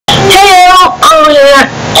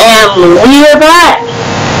And we are back.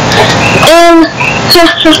 And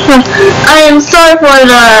I am sorry for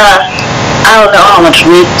the, I don't know how much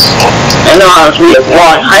weeks, I know how much we have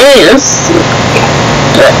long hiatus.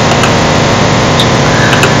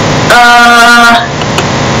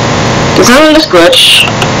 Is that a glitch?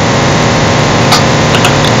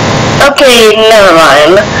 Okay, never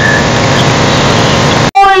mind.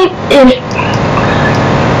 Point is,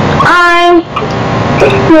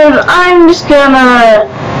 I'm just gonna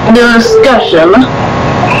do a discussion.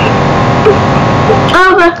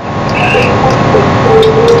 Okay.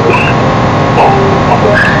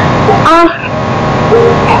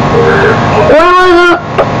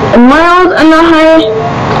 When I was in the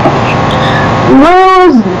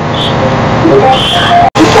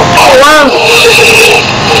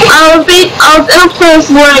I was in a place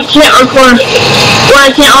where I can't record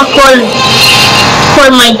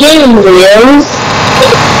my gaming videos.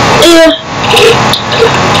 And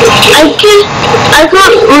I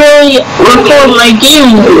can't really record my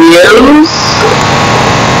gaming videos.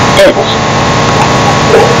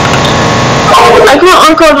 I can't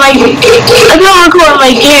record my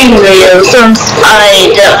gaming videos since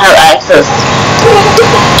I don't have access.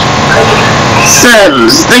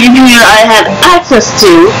 Since the computer I had access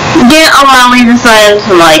to didn't allow me to sign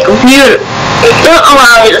into my computer. Didn't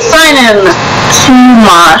allow me to sign in to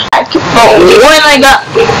my Mac.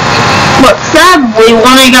 But sadly,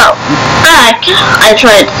 when I got back, I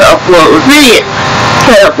tried to upload the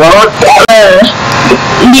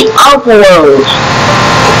upload.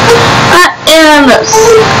 And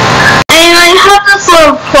I have this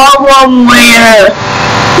little problem where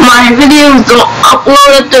my videos don't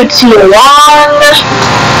upload if they're too long,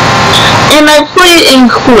 and I play it in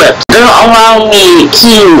clips. They don't allow me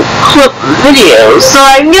to clip videos, so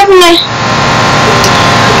I'm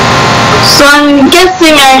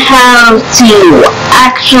guessing I have to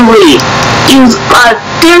actually use a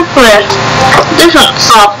different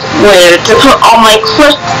software to put all my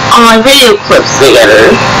video clips together,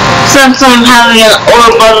 since I'm having an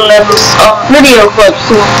overabundance of video clips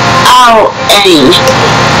without any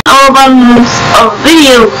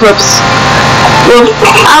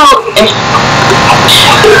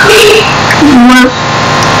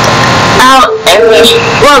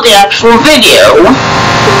the actual video.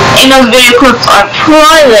 And those video clips are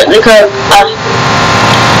private because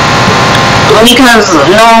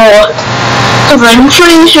I'm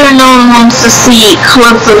pretty sure no one wants to see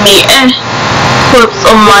clips of me and clips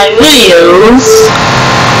of my videos,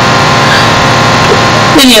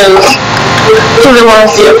 so they want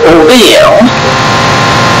to see a full video.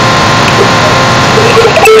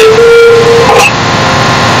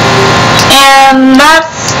 And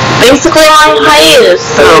that's basically my hiatus,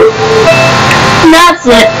 so that's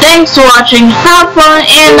it. Thanks for watching, have fun,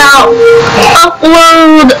 and I'll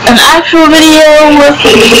upload an actual video with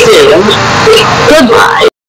you soon. Goodbye.